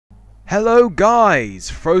Hello guys,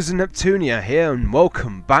 Frozen Neptunia here and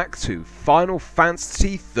welcome back to Final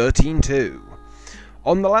Fantasy XIII-2.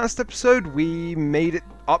 On the last episode we made it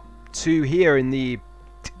up to here in the...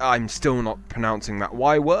 I'm still not pronouncing that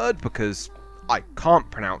Y word because I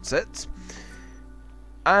can't pronounce it.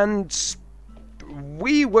 And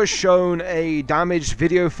we were shown a damaged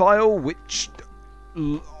video file which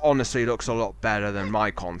honestly looks a lot better than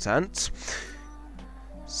my content.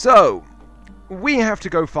 So we have to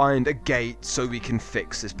go find a gate so we can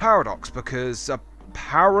fix this paradox, because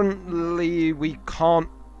apparently we can't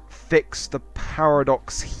fix the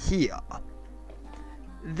paradox here.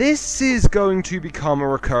 This is going to become a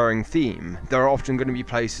recurring theme. There are often going to be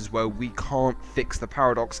places where we can't fix the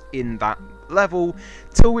paradox in that level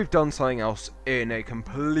till we've done something else in a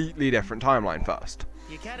completely different timeline first.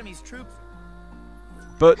 The Academy's troops.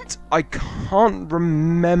 But I can't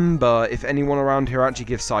remember if anyone around here actually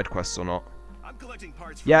gives side quests or not. Collecting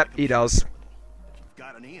parts. Yep, he does.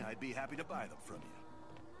 Got any? I'd be happy to buy them from you.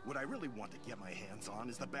 What I really want to get my hands on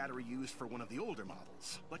is the battery used for one of the older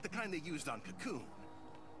models, like the kind they used on Cocoon.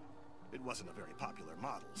 It wasn't a very popular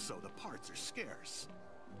model, so the parts are scarce.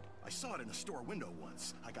 I saw it in a store window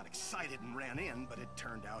once. I got excited and ran in, but it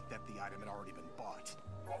turned out that the item had already been bought.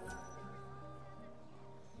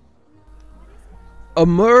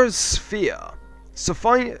 Amur's Sphere. So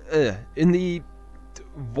find in the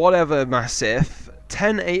whatever massif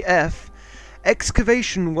 10AF,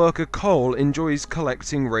 excavation worker Cole enjoys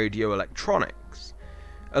collecting radio electronic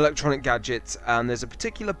gadgets, and there's a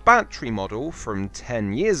particular battery model from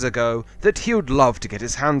 10 years ago that he would love to get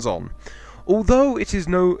his hands on. Although it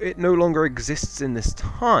no longer exists in this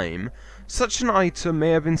time, such an item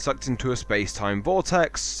may have been sucked into a space-time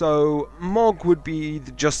vortex, so Mog would be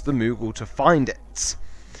just the Moogle to find it.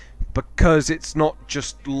 Because it's not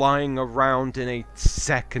just lying around in a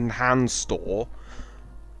second-hand store.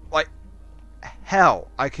 Like, hell,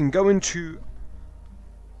 I can go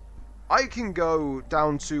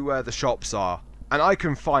down to where the shops are, and I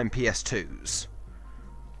can find PS2s.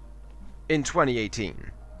 In 2018.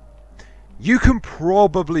 You can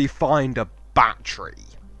probably find a battery.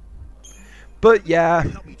 But yeah,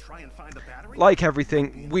 like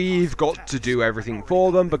everything, we've got to do everything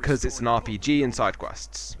for them because it's an RPG and side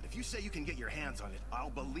quests. If you say you can get your hands on it,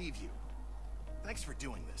 I'll believe you. Thanks for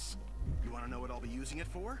doing this. You want to know what I'll be using it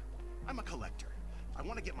for? I'm a collector. I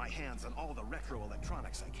want to get my hands on all the retro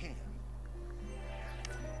electronics I can.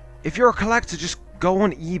 If you're a collector, just go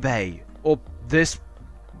on eBay, or this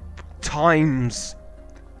times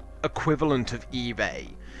equivalent of eBay.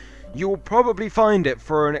 You'll probably find it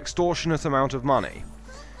for an extortionate amount of money.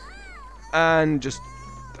 And just...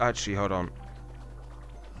 actually, hold on.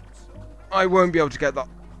 I won't be able to get that.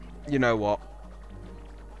 You know what?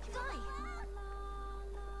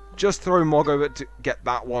 Just throw Mog over to get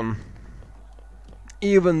that one.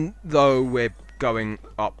 Even though we're going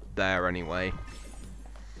up there anyway.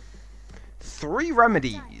 3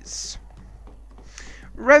 remedies.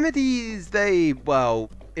 Remedies, they,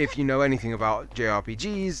 well, if you know anything about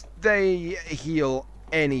JRPGs, they heal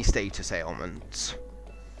any status ailment.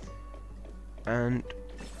 And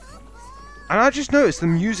I just noticed the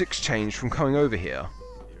music's changed from coming over here.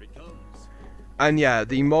 And yeah,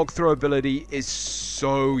 the Mog throw ability is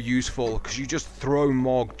so useful, because you just throw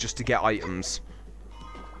Mog just to get items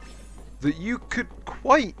that you could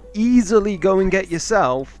quite easily go and get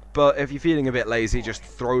yourself, but if you're feeling a bit lazy, just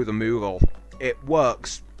throw the Moogle. It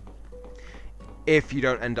works if you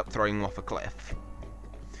don't end up throwing them off a cliff.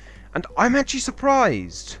 And I'm actually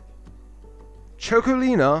surprised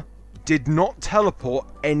Chocolina did not teleport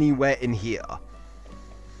anywhere in here.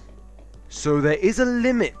 So there is a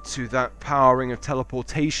limit to that powering of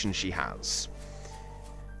teleportation she has.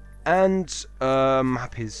 And,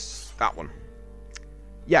 map is that one.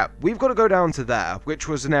 Yeah, we've got to go down to there, which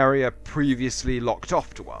was an area previously locked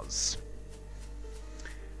off to us.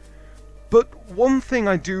 But one thing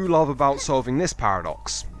I do love about solving this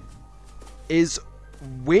paradox is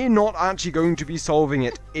we're not actually going to be solving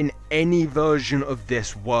it in any version of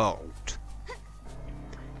this world.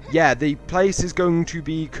 Yeah, the place is going to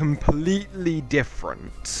be completely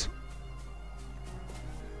different.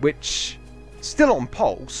 Which, still on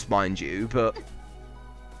Pulse, mind you, but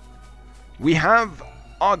we have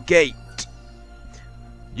our gate.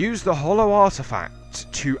 Use the hollow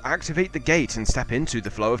artifact to activate the gate and step into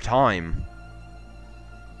the flow of time.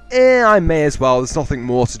 I may as well, there's nothing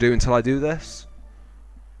more to do until I do this.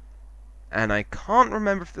 And I can't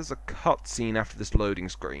remember if there's a cutscene after this loading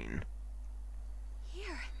screen.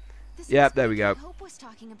 Yep, there we go. Hope was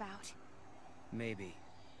talking about. Maybe.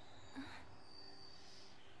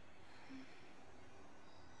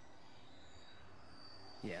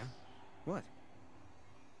 Yeah? What?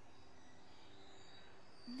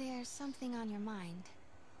 There's something on your mind.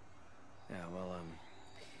 Yeah, well,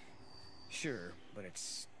 sure, but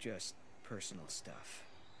it's just personal stuff.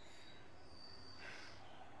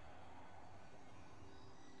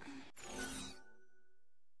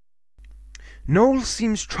 Noel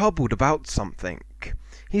seems troubled about something.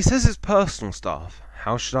 He says it's personal stuff.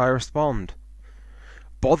 How should I respond?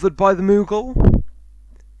 Bothered by the Moogle?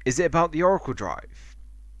 Is it about the Oracle Drive?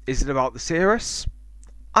 Is it about the Cirrus?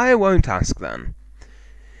 I won't ask then.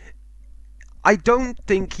 I don't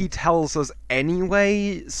think he tells us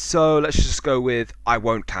anyway, so let's just go with I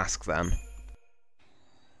won't ask then.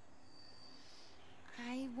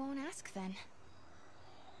 I won't ask then.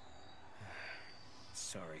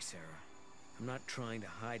 Sorry, Sarah. I'm not trying to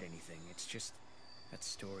hide anything. It's just that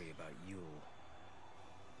story about Yule.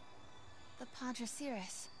 The Padre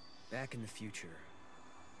Cirrus. Back in the future,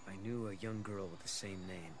 I knew a young girl with the same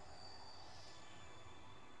name.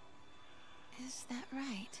 Is that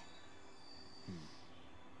right?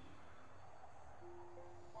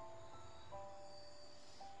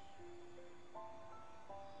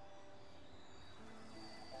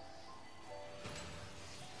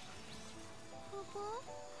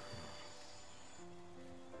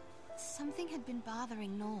 Something had been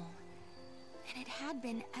bothering Noel, and it had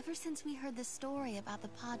been ever since we heard the story about the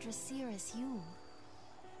Padre Cirrus Yule.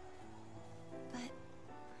 But,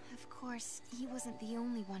 of course, he wasn't the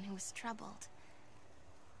only one who was troubled.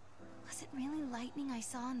 Was it really lightning I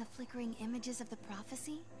saw in the flickering images of the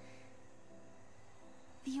prophecy?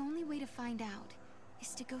 The only way to find out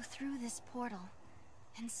is to go through this portal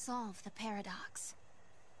and solve the paradox.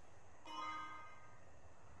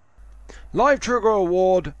 Live Trigger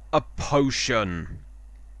Award, a potion.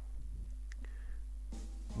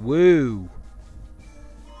 Woo.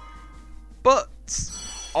 But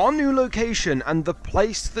our new location and the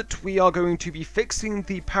place that we are going to be fixing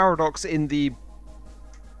the paradox in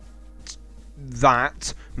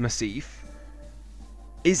that Massif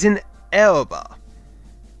is in Elba.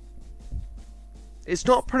 It's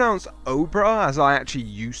not pronounced Obra as I actually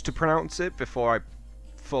used to pronounce it before I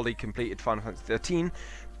fully completed Final Fantasy 13,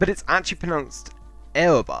 but it's actually pronounced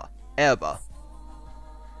Elba. Elba.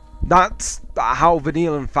 That's how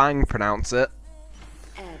Vanille and Fang pronounce it.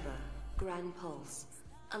 Erba, Gran Pulse,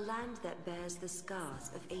 a land that bears the scars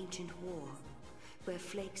of ancient war, where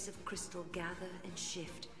flakes of crystal gather and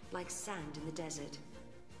shift like sand in the desert.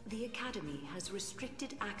 The Academy has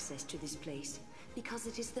restricted access to this place because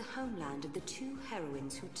it is the homeland of the two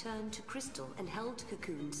heroines who turned to crystal and held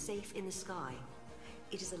Cocoon safe in the sky.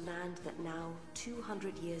 It is a land that now,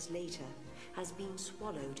 200 years later, has been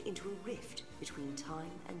swallowed into a rift between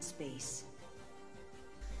time and space.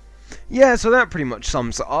 Yeah, so that pretty much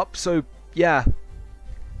sums it up, so yeah.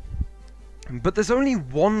 But there's only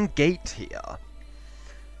one gate here.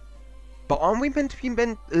 But aren't we meant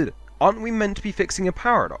to be fixing a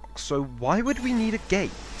paradox? So why would we need a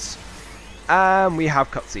gate? And we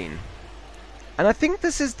have cutscene. And I think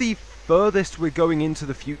this is the furthest we're going into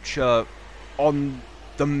the future on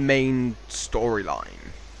the main storyline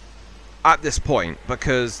at this point,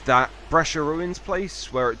 because that Brescia Ruins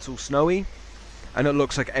place where it's all snowy and it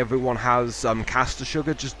looks like everyone has caster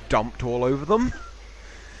sugar just dumped all over them.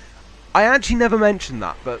 I actually never mentioned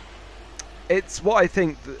that, but it's what I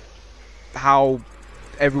think that how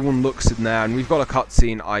everyone looks in there, and we've got a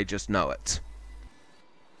cutscene, I just know it.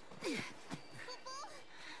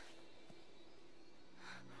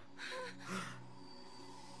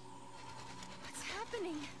 What's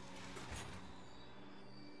happening?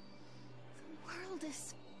 The world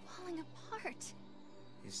is falling apart.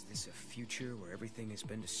 Is this a future where everything has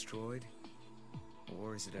been destroyed?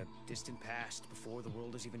 Or is it a distant past before the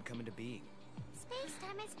world has even come into being?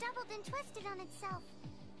 Space-time has doubled and twisted on itself.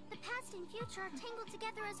 The past and future are tangled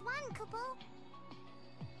together as one, Kupo.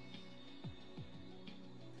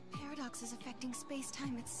 The paradox is affecting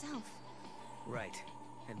space-time itself. Right.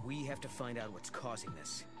 And we have to find out what's causing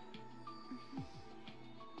this.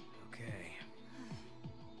 Okay.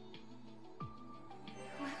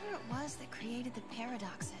 Whoever it was that created the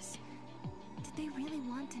paradoxes, did they really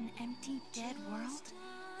want an empty, dead world?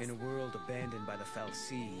 In a world abandoned by the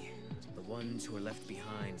fal'Cie, the ones who were left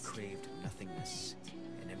behind craved nothingness,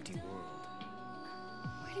 an empty world.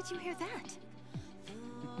 Where did you hear that?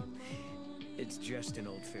 It's just an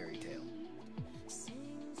old fairy tale.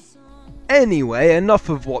 Anyway, enough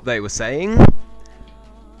of what they were saying.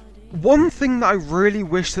 One thing that I really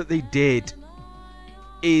wish that they did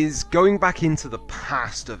is going back into the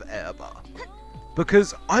past of Erba.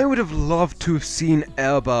 Because I would have loved to have seen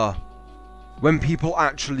Erba when people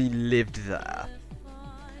actually lived there.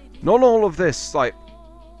 Not all of this, like,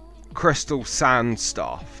 crystal sand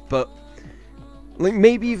stuff, but like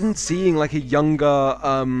maybe even seeing like a younger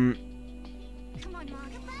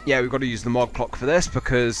yeah, we've got to use the mod clock for this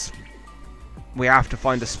because we have to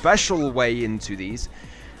find a special way into these,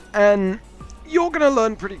 and you're gonna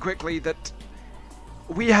learn pretty quickly that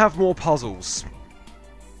we have more puzzles,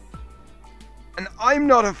 and I'm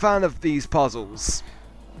not a fan of these puzzles.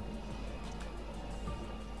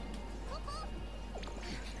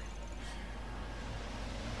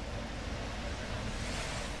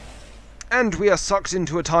 And we are sucked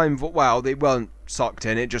into a time, well, they weren't sucked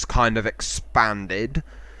in, it just kind of expanded.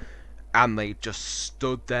 And they just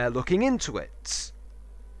stood there looking into it.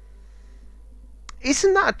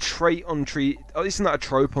 Isn't that a trait on isn't that a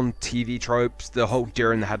trope on TV tropes, the whole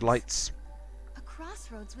deer in the headlights? A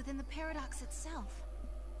crossroads within the paradox itself.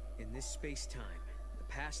 In this space-time, the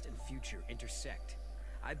past and future intersect.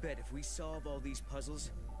 I bet if we solve all these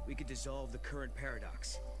puzzles, we could dissolve the current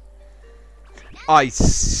paradox. I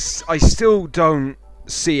still don't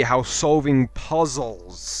see how solving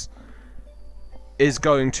puzzles is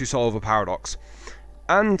going to solve a paradox.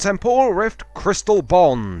 And Temporal Rift Crystal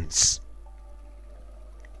Bonds.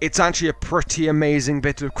 It's actually a pretty amazing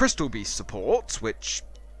bit of Crystal Beast support, which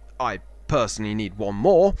I personally need one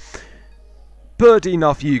more. But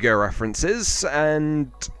enough Yu-Gi-Oh references,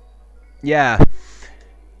 and yeah.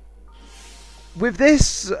 With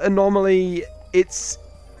this anomaly, it's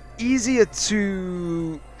easier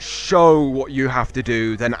to show what you have to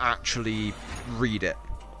do than actually read it.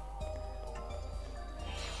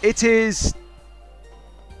 It is...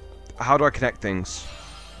 How do I connect things?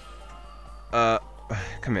 Come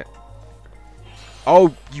here.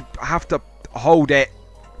 Oh, you have to hold it.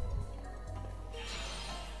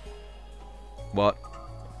 What?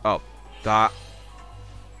 Oh, that.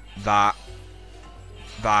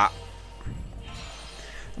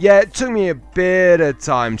 Yeah, it took me a bit of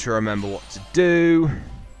time to remember what to do.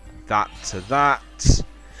 That to that.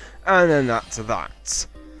 And then that to that.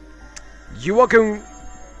 You are going...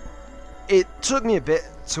 It took me a bit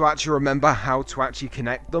to actually remember how to actually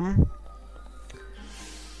connect them.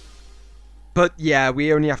 But yeah,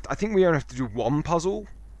 we only have to... I think we only have to do one puzzle.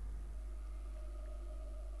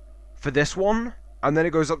 For this one. And then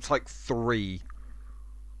it goes up to like 3.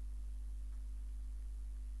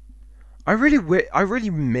 I really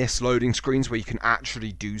miss loading screens where you can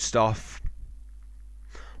actually do stuff.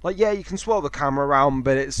 Like, yeah, you can swirl the camera around,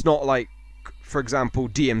 but it's not like, for example,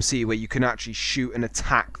 DMC, where you can actually shoot and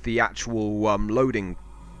attack the actual loading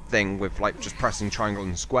thing with, like, just pressing triangle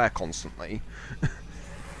and square constantly.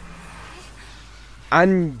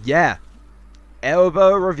 And, yeah.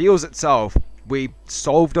 Elba reveals itself. We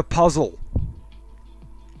solved a puzzle.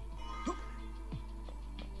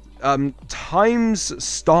 Times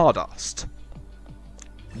Stardust.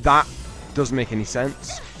 That doesn't make any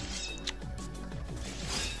sense.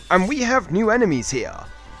 And we have new enemies here.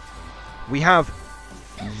 We have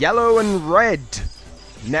yellow and red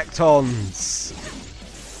Nectons.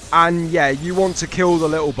 And yeah, you want to kill the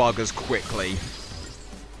little buggers quickly.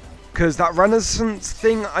 Because that Renaissance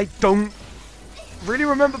thing, I don't really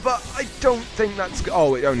remember, but I don't think that's...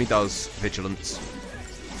 Oh, it only does Vigilance.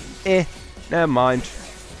 Never mind.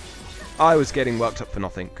 I was getting worked up for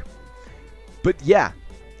nothing. But yeah,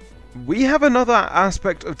 we have another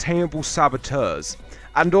aspect of Tameable Saboteurs.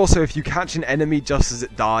 And also, if you catch an enemy just as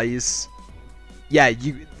it dies, yeah,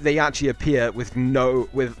 they actually appear with no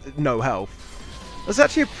health. That's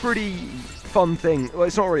actually a pretty fun thing. Well,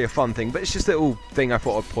 it's not really a fun thing, but it's just a little thing I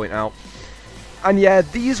thought I'd point out. And yeah,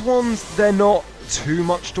 these ones, they're not too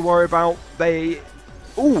much to worry about.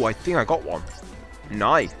 Ooh, I think I got one.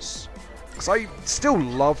 Nice. Because I still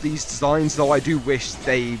love these designs, though I do wish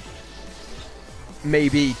they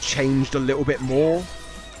maybe changed a little bit more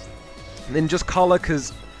than just colour,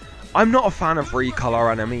 because I'm not a fan of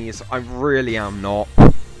recolor enemies. I really am not.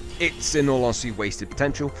 It's, in all honesty, wasted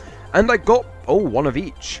potential. And I got, one of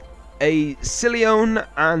each. A Cilione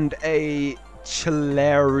and a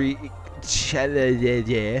Chilleri...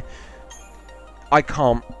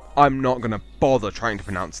 I'm not going to bother trying to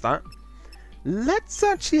pronounce that. Let's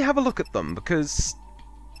actually have a look at them, because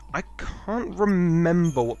I can't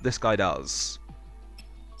remember what this guy does.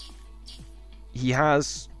 He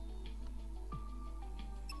has...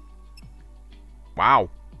 Wow.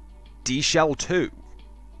 D-Shell 2.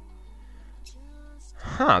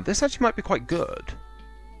 Huh, this actually might be quite good.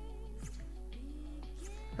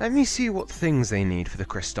 Let me see what things they need for the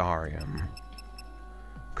Crystarium.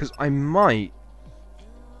 Because I might...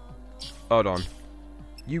 Hold on.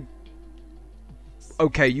 You...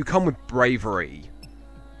 Okay, you come with Bravery.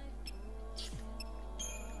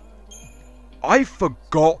 I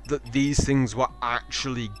forgot that these things were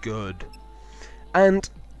actually good. And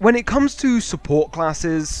when it comes to support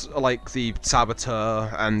classes, like the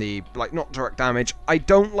Saboteur and the, like, not direct damage, I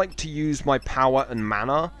don't like to use my power and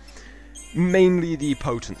mana. Mainly the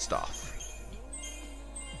potent stuff.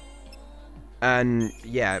 And,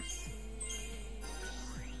 yeah.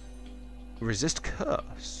 Resist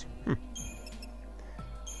Curse.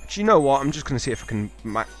 Do you know what? I'm just going to see if I can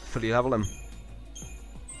fully level him.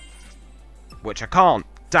 Which I can't.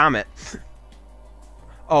 Damn it.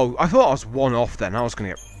 Oh, I thought I was one off then. I was going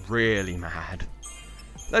to get really mad.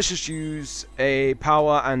 Let's just use a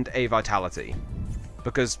power and a vitality.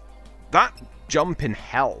 Because that jump in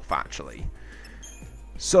health, actually.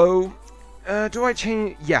 So, do I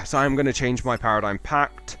change? Yes, I'm going to change my Paradigm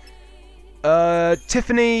Pact.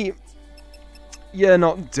 Tiffany, you're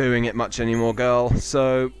not doing it much anymore, girl.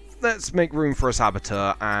 So, let's make room for a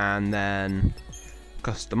Saboteur and then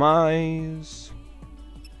customize.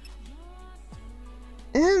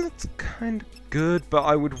 Yeah, that's kind of good, but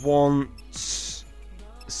I would want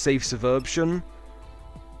safe subversion.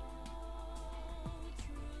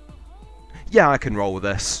 Yeah, I can roll with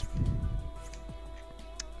this.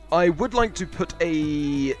 I would like to put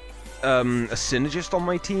a synergist on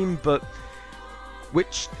my team, but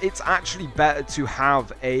which it's actually better to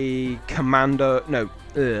have a commander. No,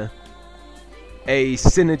 a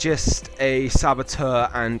synergist, a saboteur,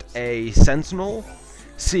 and a sentinel.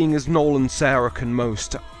 Seeing as Noel and Sarah can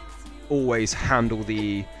most always handle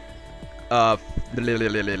the Ravager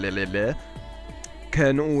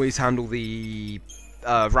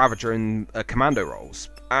in commando roles.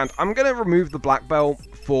 And I'm going to remove the black belt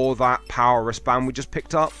for that power wristband we just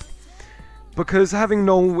picked up. Because having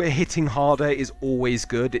Noel hitting harder is always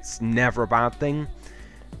good, it's never a bad thing.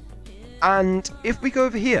 And if we go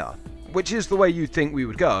over here, which is the way you'd think we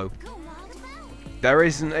would go, there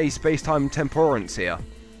isn't a space-time temporance here.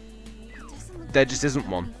 There just isn't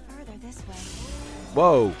one.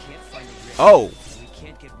 Whoa. Oh!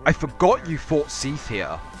 I forgot you fought Seath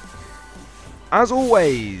here. As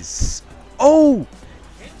always. Oh!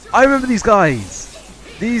 I remember these guys.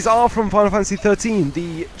 These are from Final Fantasy 13.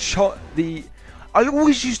 I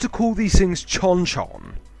always used to call these things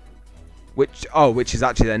Chon-Chon. Which is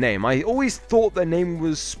actually their name. I always thought their name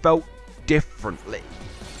was spelt differently.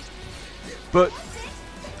 But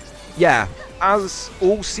yeah, as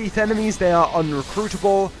all Seath enemies, they are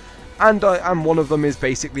unrecruitable, and one of them is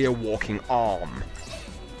basically a walking arm.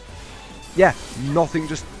 Yeah, nothing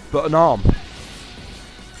just but an arm.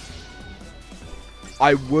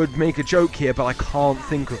 I would make a joke here, but I can't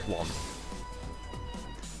think of one.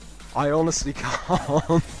 I honestly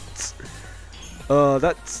can't. Yeah,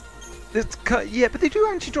 but they do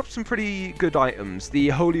actually drop some pretty good items. The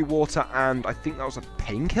holy water, and I think that was a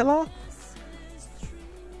painkiller.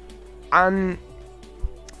 And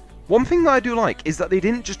one thing that I do like is that they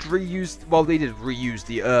didn't just reuse, well, they did reuse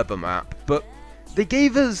the Urba map, but they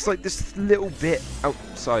gave us like this little bit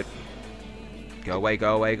outside. Go away,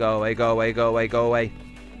 go away, go away, go away, go away, go away.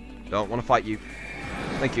 Don't want to fight you.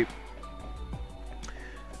 Thank you.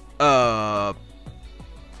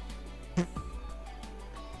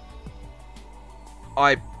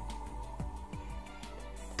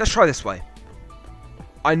 Let's try this way.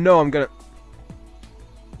 I know I'm gonna...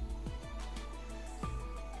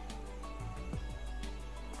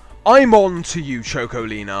 I'm on to you,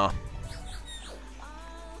 Chocolina.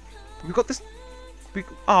 We've got this... we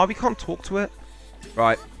can't talk to it.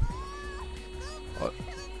 Right.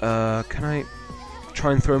 Can I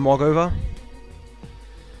try and throw Mog over?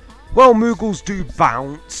 Well, Moogles do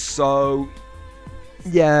bounce, so...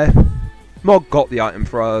 yeah. Mog got the item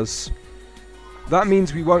for us. That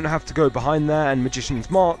means we won't have to go behind there, and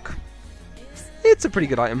Magician's Mark. It's a pretty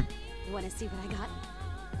good item. Wanna see what I got?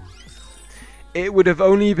 It would have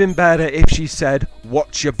only been better if she said,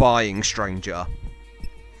 "What you buying, stranger?"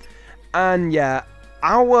 And yeah,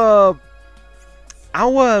 our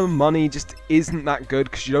money just isn't that good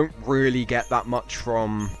because you don't really get that much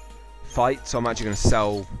from fights, so I'm actually going to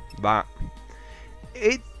sell that.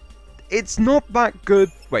 It's not that good.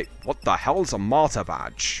 Wait, what the hell's a martyr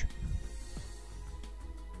badge?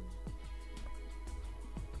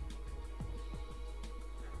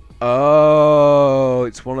 Oh,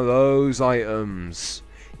 it's one of those items.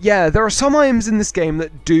 Yeah, there are some items in this game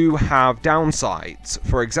that do have downsides.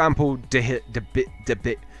 For example, debility.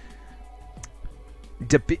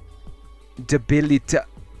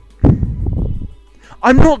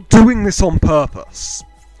 I'm not doing this on purpose.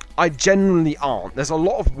 I genuinely aren't. There's a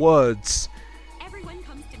lot of words. Everyone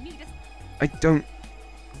comes to meet us. I don't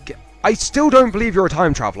get. I still don't believe you're a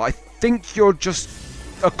time traveler. I think you're just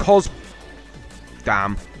a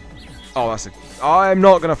Damn. Oh, that's a... I'm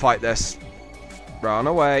not gonna fight this. Run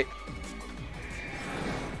away.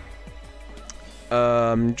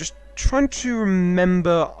 Just trying to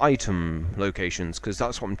remember item locations, because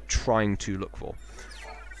that's what I'm trying to look for.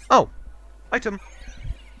 Oh, item.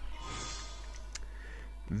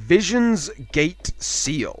 Vision's Gate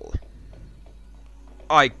Seal.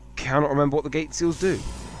 I cannot remember what the Gate Seals do.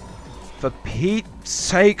 For Pete's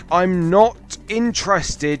sake, I'm not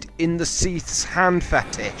interested in the Seath's hand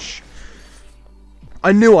fetish.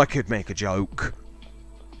 I knew I could make a joke.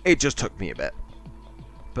 It just took me a bit.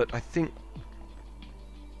 But I think...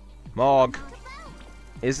 Mog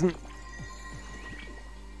isn't...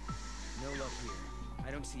 No luck here.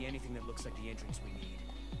 I don't see anything that looks like the entrance we need.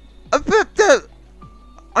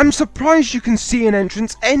 I'm surprised you can see an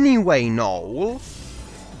entrance anyway, Noel.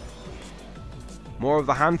 More of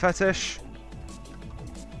the hand fetish?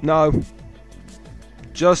 No.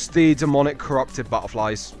 Just the demonic corrupted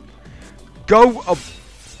butterflies. Go up.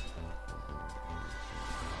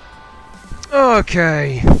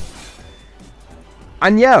 Okay.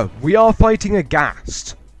 And yeah, we are fighting a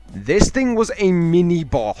Ghast. This thing was a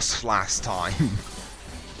mini-boss last time.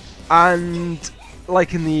 And,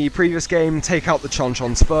 like in the previous game, take out the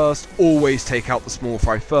Chonchons first. Always take out the small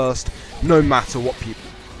fry first, no matter what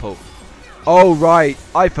people... Oh right,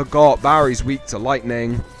 I forgot, Barry's weak to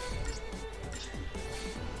lightning.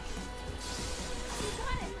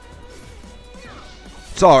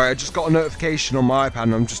 Sorry, I just got a notification on my iPad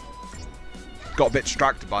and I'm just... got a bit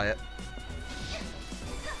distracted by it.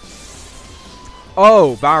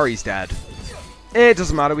 Oh, Barry's dead. It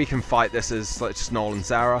doesn't matter, we can fight this as like, just Noel and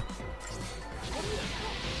Sarah.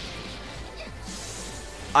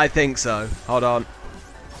 I think so. Hold on.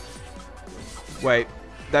 Wait,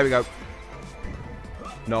 there we go.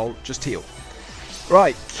 No, just heal.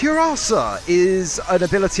 Right, Curasa is an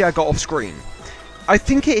ability I got off screen. I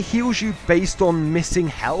think it heals you based on missing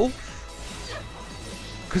health.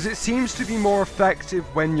 Because it seems to be more effective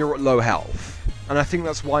when you're at low health. And I think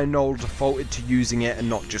that's why Noel defaulted to using it and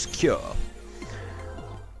not just Cure.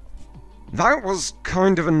 That was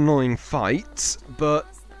kind of an annoying fight, but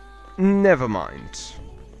never mind.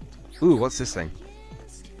 Ooh, what's this thing?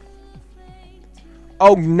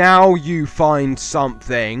 Oh, now you find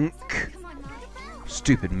something.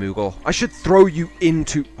 Stupid Moogle. I should throw you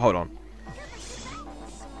into... Hold on.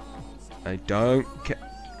 I don't care.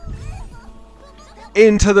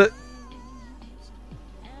 Into the...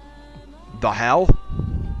 The hell?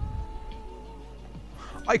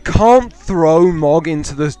 I can't throw Mog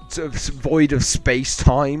into the void of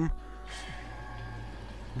space-time.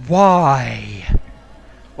 Why?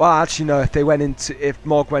 Well, actually, no. If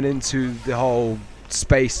Mog went into the whole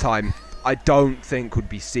space-time, I don't think would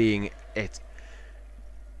be seeing it.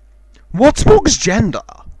 What's Mog's gender?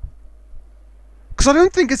 Because I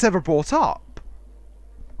don't think it's ever brought up.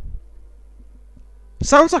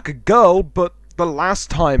 Sounds like a girl, but the last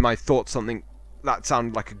time I thought something that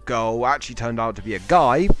sounded like a girl actually turned out to be a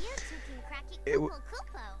guy.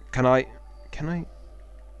 Can I?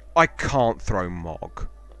 I can't throw Mog.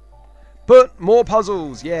 But more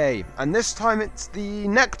puzzles, yay! And this time it's the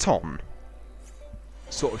Nekton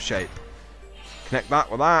sort of shape. Connect that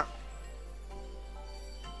with that.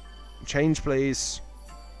 Change, please.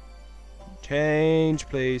 Change,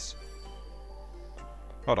 please.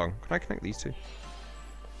 Hold on, can I connect these two?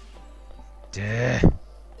 Duh.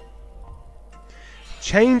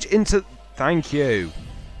 Change into... Thank you.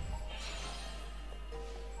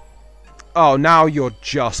 Oh, now you're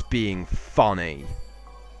just being funny.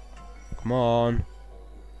 Come on.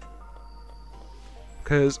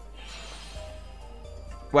 Because...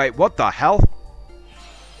 Wait, what the hell?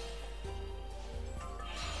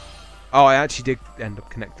 Oh, I actually did end up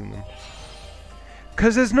connecting them.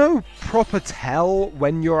 Because there's no proper tell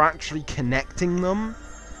when you're actually connecting them.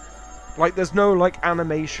 Like, there's no, like,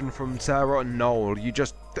 animation from Sarah and Noel. You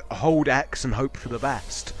just hold X and hope for the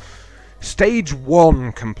best. Stage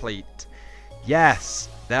 1 complete. Yes,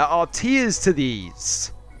 there are tiers to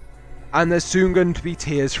these. And there's soon going to be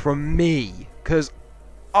tiers from me. Because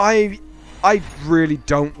I really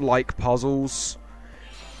don't like puzzles.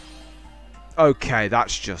 Okay,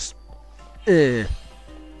 that's just...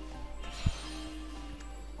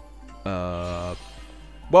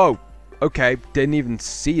 Whoa. Okay, didn't even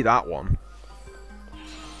see that one.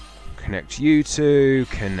 Connect you two,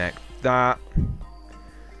 connect that.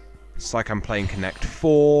 It's like I'm playing Connect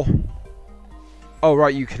 4. Oh,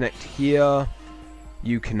 right, you connect here.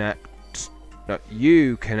 You connect... No,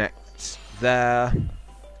 you connect there.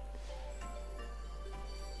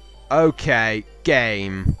 Okay,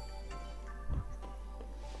 game.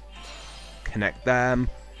 Connect them.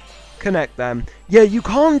 Connect them. Yeah, you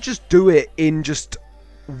can't just do it in just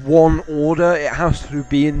one order. It has to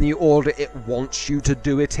be in the order it wants you to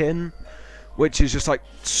do it in. Which is just like,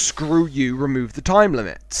 screw you, remove the time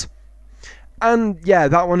limit. And yeah,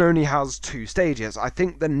 that one only has 2 stages. I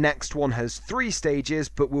think the next one has 3 stages,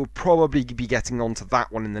 but we'll probably be getting onto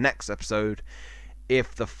that one in the next episode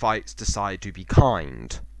if the fights decide to be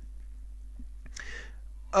kind.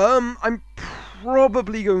 I'm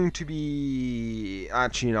probably going to be...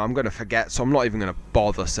 Actually, no, I'm going to forget, so I'm not even going to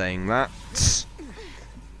bother saying that.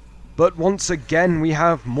 But once again, we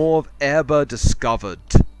have more of Erba discovered.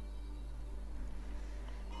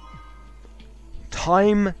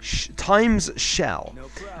 Time's shell.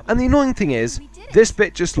 And the annoying thing is, this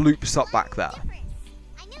bit just loops up back there.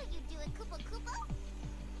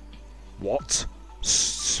 What?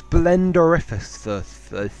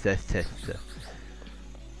 Splendorificus.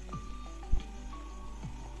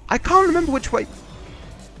 I can't remember which way.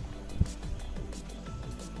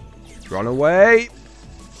 Run away.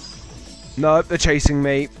 No, they're chasing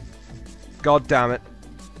me. God damn it.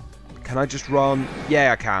 Can I just run?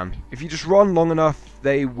 Yeah, I can. If you just run long enough,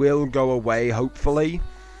 they will go away, hopefully.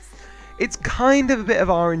 It's kind of a bit of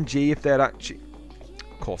RNG if they'd actually...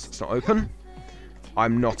 Of course, it's not open.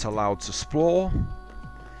 I'm not allowed to explore.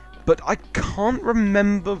 But I can't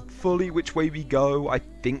remember fully which way we go. I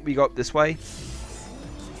think we go up this way.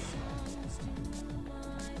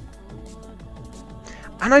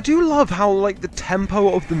 And I do love how, like, the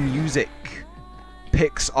tempo of the music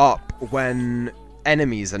picks up when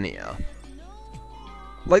enemies are near.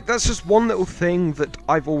 Like, that's just one little thing that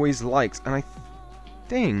I've always liked, and I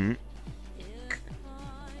think...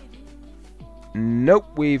 Nope,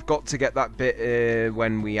 we've got to get that bit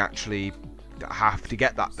when we actually have to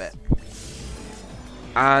get that bit.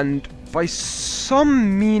 And by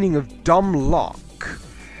some meaning of dumb luck,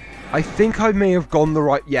 I think I may have gone the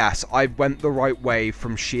right... Yes, I went the right way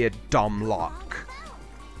from sheer dumb luck.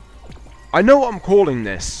 I know what I'm calling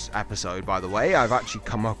this episode, by the way. I've actually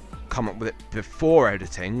come up with it before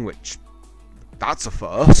editing, which... That's a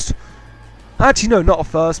first. Actually, no, not a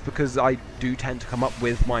first, because I do tend to come up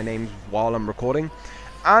with my names while I'm recording.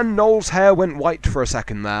 And Noel's hair went white for a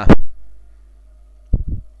second there.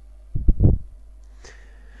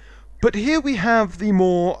 But here we have the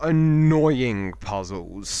more annoying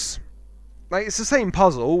puzzles. Like, it's the same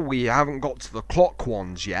puzzle, we haven't got to the clock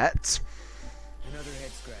ones yet. Another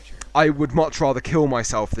head scratcher. I would much rather kill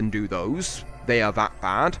myself than do those. They are that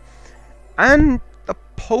bad. And the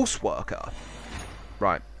pulse worker.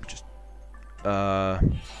 Right, just...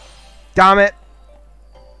 Damn it!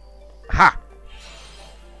 Ha!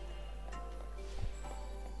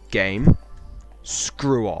 Game.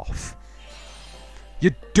 Screw off.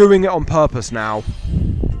 You're doing it on purpose now.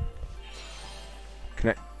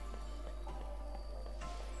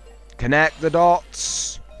 Connect the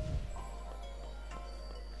dots.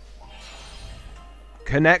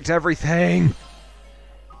 Connect everything.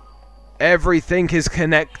 Everything is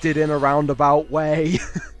connected in a roundabout way.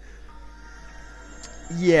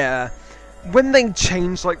 Yeah. When they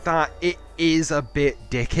change like that, it is a bit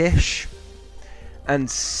dickish. And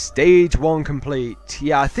stage 1 complete.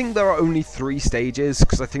 Yeah, I think there are only 3 stages,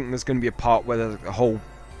 because I think there's going to be a part where there's a whole...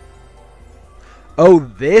 Oh,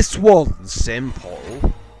 this one's simple.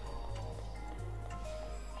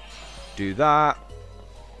 Do that.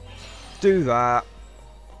 Do that.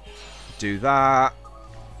 Do that.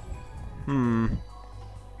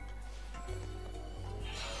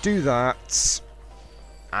 Do that.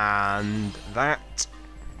 And that.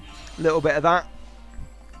 Little bit of that.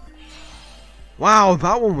 Wow,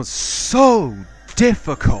 that one was so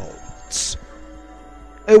difficult.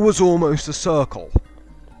 It was almost a circle.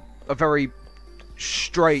 A very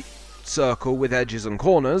straight circle with edges and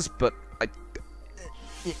corners, but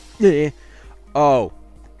Oh,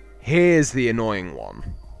 here's the annoying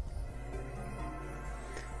one.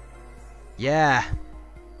 Yeah.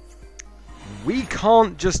 We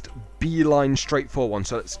can't just beeline straight for one,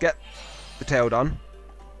 so let's get the tail done.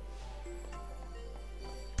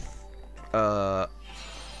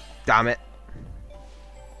 Damn it.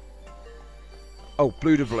 Oh,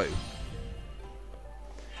 blue to blue.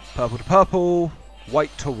 Purple to purple.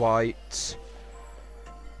 White to white.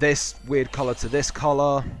 This weird colour to this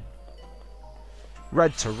colour.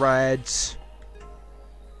 Red to red.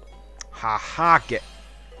 Haha, get...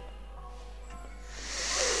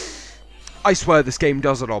 I swear this game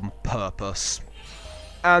does it on purpose.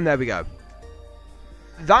 And there we go.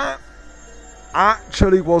 That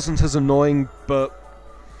actually wasn't as annoying, but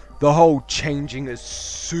the whole changing as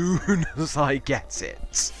soon as I get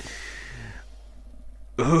it.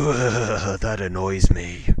 Ugh, that annoys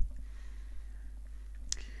me.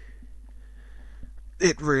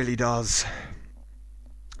 It really does.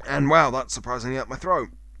 And wow, that's surprisingly up my throat.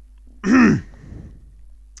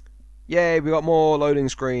 Yay, we got more loading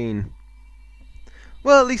screen.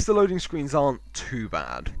 Well, at least the loading screens aren't too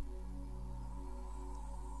bad.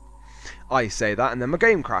 I say that and then my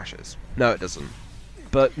game crashes. No, it doesn't.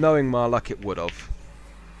 But knowing my luck, it would have.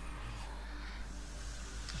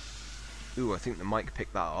 Ooh, I think the mic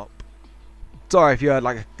picked that up. Sorry if you heard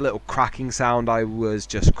like a little cracking sound, I was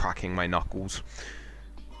just cracking my knuckles.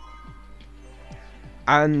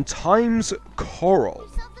 And times Coral.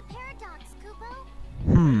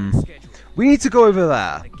 We need to go over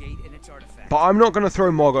there. But I'm not going to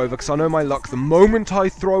throw Mog over because I know my luck. The moment I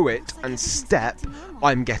throw it and step,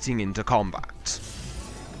 I'm getting into combat.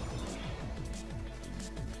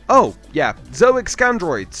 Oh, yeah. Zoic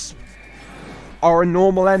Scandroids are a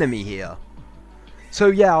normal enemy here. So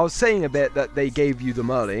yeah, I was saying a bit that they gave you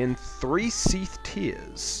them early in 3 Seath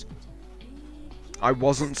Tears. I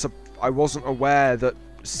wasn't aware that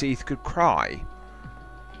Seath could cry.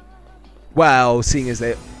 Well, seeing as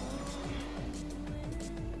they...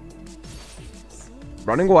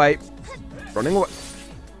 Running away. Running away.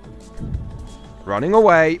 Running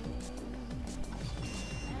away.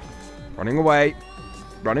 Running away.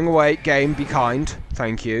 Running away. Game, be kind.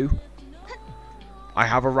 Thank you. I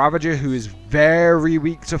have a Ravager who is very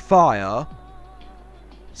weak to fire.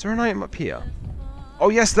 Is there an item up here? Oh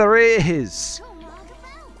yes, there is!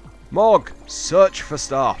 Mog, search for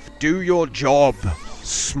stuff. Do your job.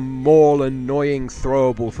 Small, annoying,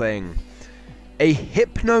 throwable thing. A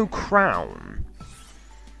Hypno Crown.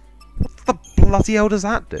 What the bloody hell does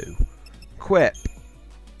that do? Quip.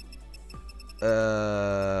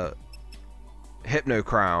 Hypno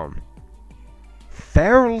Crown.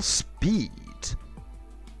 Feral Speed.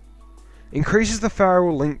 Increases the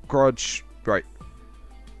feral link grudge. Right.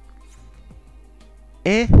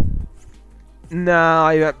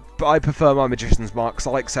 Nah, I prefer my Magician's Mark because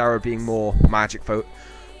I like Sarah being more magic folk.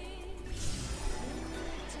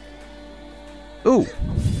 Ooh.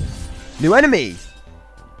 New enemy!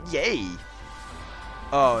 Yay!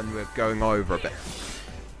 Oh, and we're going over a bit.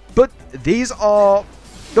 But these are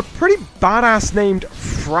the pretty badass named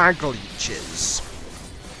Fragleeches.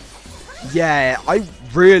 Yeah, I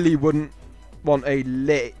really wouldn't want a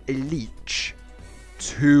leech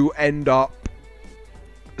to end up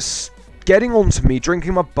getting onto me,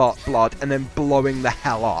 drinking my blood, and then blowing the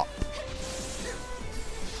hell up.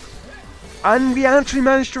 And we actually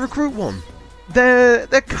managed to recruit one. They're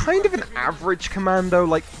kind of an average commando.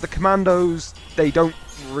 Like, the commandos, they don't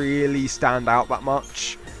really stand out that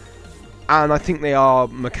much. And I think they are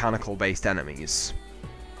mechanical-based enemies.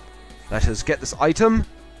 Let us get this item.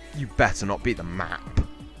 You better not be the map.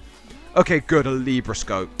 Okay, good, a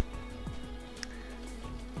Libroscope.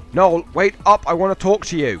 No, wait up, I want to talk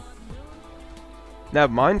to you.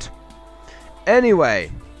 Never mind.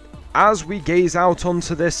 Anyway, as we gaze out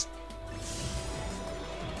onto this...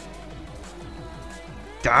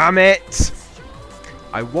 Damn it!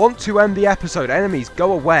 I want to end the episode. Enemies,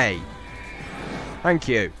 go away. Thank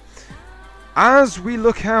you. As we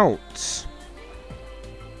look out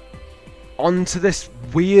onto this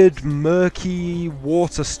weird, murky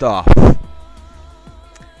water stuff,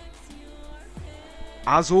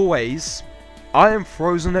 as always, I am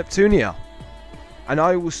Frozen Neptunia, and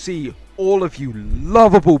I will see all of you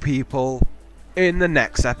lovable people in the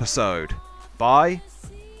next episode. Bye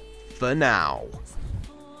for now.